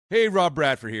Hey, Rob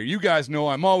Bradford here. You guys know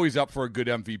I'm always up for a good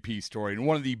MVP story, and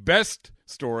one of the best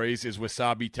stories is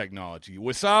Wasabi Technology.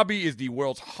 Wasabi is the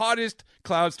world's hottest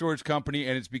cloud storage company,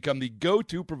 and it's become the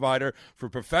go-to provider for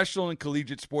professional and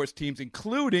collegiate sports teams,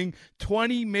 including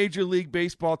 20 Major League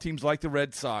Baseball teams like the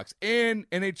Red Sox and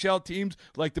NHL teams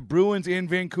like the Bruins and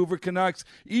Vancouver Canucks.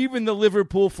 Even the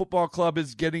Liverpool Football Club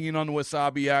is getting in on the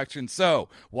Wasabi action. So,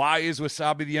 why is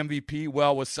Wasabi the MVP?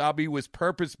 Well, Wasabi was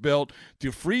purpose-built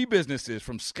to free businesses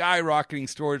from skyrocketing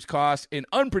storage costs and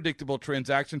unpredictable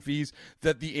transaction fees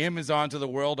that the Amazons of the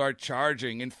world are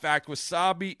charging. In fact,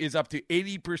 Wasabi is up to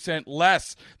 80%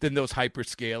 less than those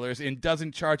hyperscalers and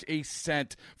doesn't charge a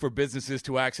cent for businesses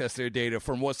to access their data.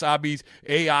 From Wasabi's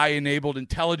AI-enabled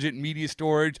intelligent media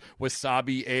storage,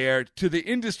 Wasabi Air, to the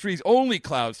industry's only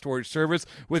cloud storage service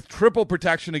with triple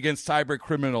protection against cyber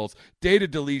criminals, data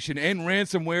deletion, and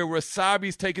ransomware,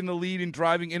 Wasabi's taken the lead in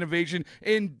driving innovation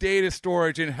in data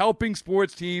storage and helping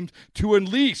sports teams to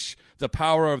unleash the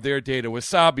power of their data.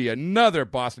 Wasabi, another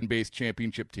Boston-based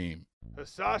championship team.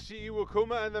 Hisashi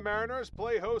Iwakuma and the Mariners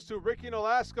play host to Ricky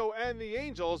Nolasco and the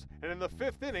Angels, and in the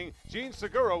fifth inning, Gene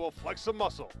Segura will flex some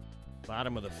muscle.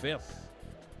 Bottom of the fifth.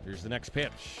 Here's the next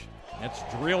pitch. It's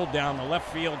drilled down the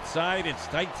left field side. It's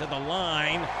tight to the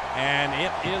line, and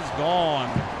it is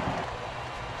gone.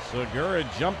 Segura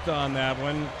jumped on that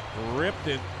one, ripped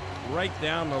it right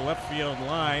down the left field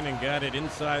line and got it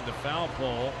inside the foul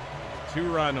pole.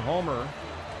 Two-run homer.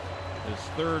 His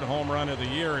third home run of the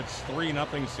year. It's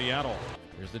 3-0 Seattle.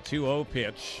 Here's the 2-0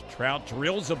 pitch. Trout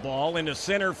drills a ball into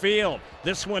center field.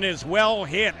 This one is well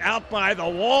hit out by the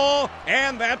wall,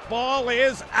 and that ball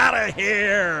is out of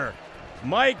here.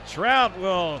 Mike Trout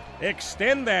will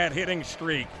extend that hitting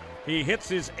streak. He hits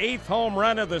his 8th home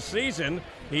run of the season.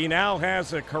 He now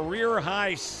has a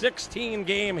career-high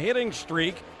 16-game hitting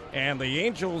streak, and the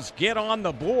Angels get on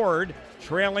the board,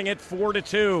 trailing it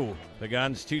 4-2. The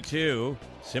Guns 2-2.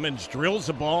 Simmons drills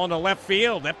a ball into left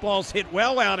field. That ball's hit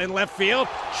well out in left field.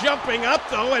 Jumping up,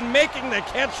 though, and making the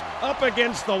catch up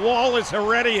against the wall is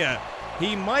Heredia.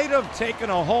 He might have taken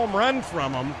a home run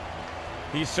from him.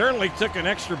 He certainly took an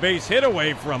extra base hit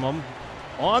away from him.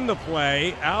 On the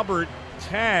play, Albert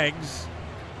tags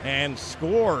and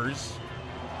scores.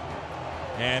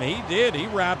 And he did. He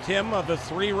robbed him of a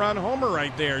 3-run homer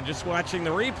right there, just watching the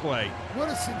replay. What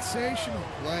a sensational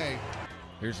play.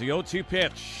 Here's the 0-2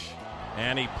 pitch.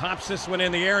 And he pops this one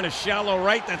in the air in a shallow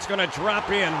right. That's going to drop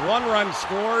in. 1 run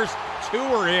scores. 2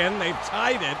 are in. They've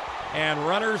tied it. And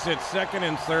runners at second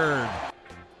and third.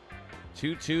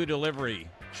 2-2 delivery.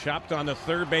 Chopped on the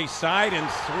third base side and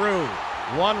through.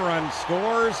 1 run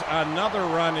scores. Another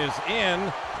run is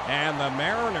in. And the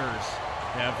Mariners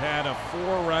have had a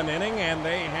 4-run inning, and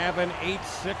they have an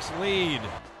 8-6 lead.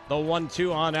 The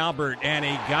 1-2 on Albert, and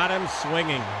he got him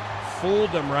swinging. Fooled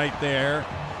him right there.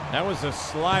 That was a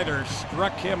slider,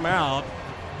 struck him out,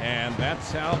 and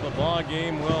that's how the ball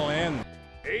game will end.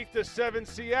 8-7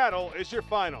 Seattle is your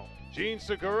final. Gene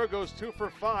Segura goes 2 for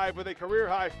 5 with a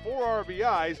career-high 4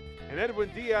 RBIs, and Edwin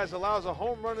Diaz allows a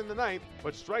home run in the 9th,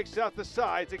 but strikes out the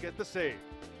side to get the save.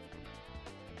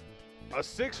 A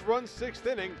 6-run 6th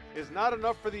inning is not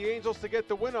enough for the Angels to get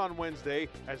the win on Wednesday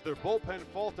as their bullpen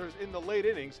falters in the late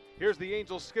innings. Here's the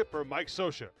Angels skipper, Mike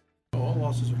Scioscia. All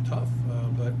losses are tough,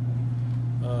 but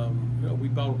we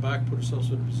battled back, put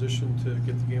ourselves in a position to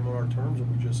get the game on our terms,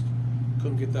 and we just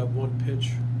couldn't get that one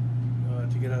pitch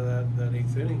to get out of that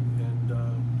 8th inning. And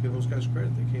give those guys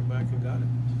credit; they came back and got it.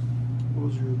 What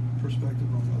was your perspective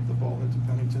on the ball into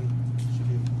Pennington? Should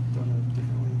you have done it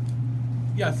differently?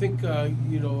 Yeah, I think I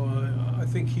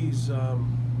think he's you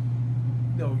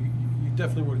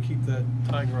definitely want to keep that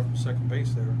tying up from second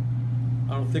base there.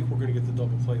 I don't think we're going to get the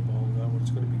double play ball on that one.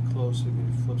 It's going to be close. I mean,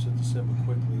 if he flips it to Simba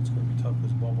quickly, it's going to be tough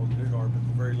because the ball wasn't hit hard. But at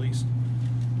the very least,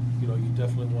 you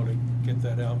definitely want to get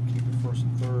that out and keep it first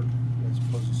and third as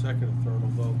opposed to second and third.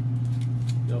 Although,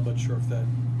 I'm not sure if that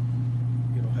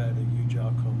had a huge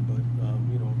outcome, but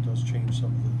it does change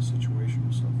some of the situation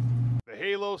and stuff. The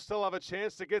Halos still have a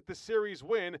chance to get the series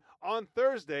win. On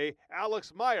Thursday,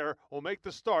 Alex Meyer will make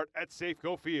the start at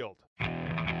Safeco Field.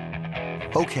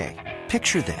 Okay,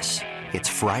 picture this. It's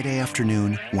Friday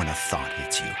afternoon when a thought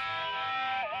hits you.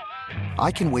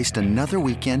 I can waste another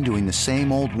weekend doing the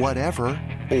same old whatever,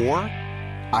 or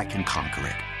I can conquer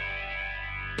it.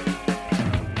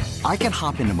 I can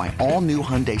hop into my all-new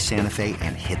Hyundai Santa Fe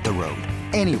and hit the road.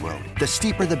 Any road. The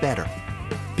steeper, the better.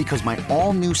 Because my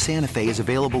all-new Santa Fe is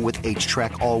available with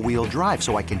H-Track all-wheel drive,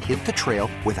 so I can hit the trail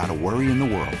without a worry in the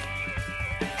world.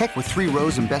 Heck, with 3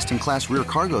 rows and best-in-class rear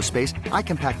cargo space, I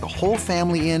can pack the whole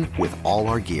family in with all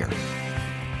our gear.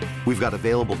 We've got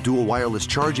available dual wireless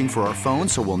charging for our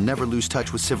phones, so we'll never lose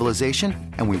touch with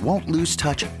civilization, and we won't lose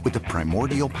touch with the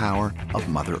primordial power of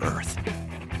Mother Earth.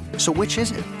 So which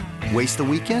is it? Waste the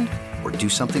weekend or do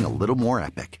something a little more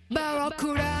epic?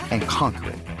 And conquer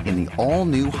it in the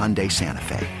all-new Hyundai Santa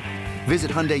Fe.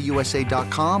 Visit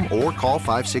HyundaiUSA.com or call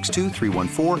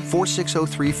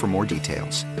 562-314-4603 for more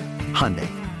details. Hyundai,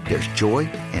 there's joy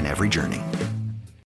in every journey.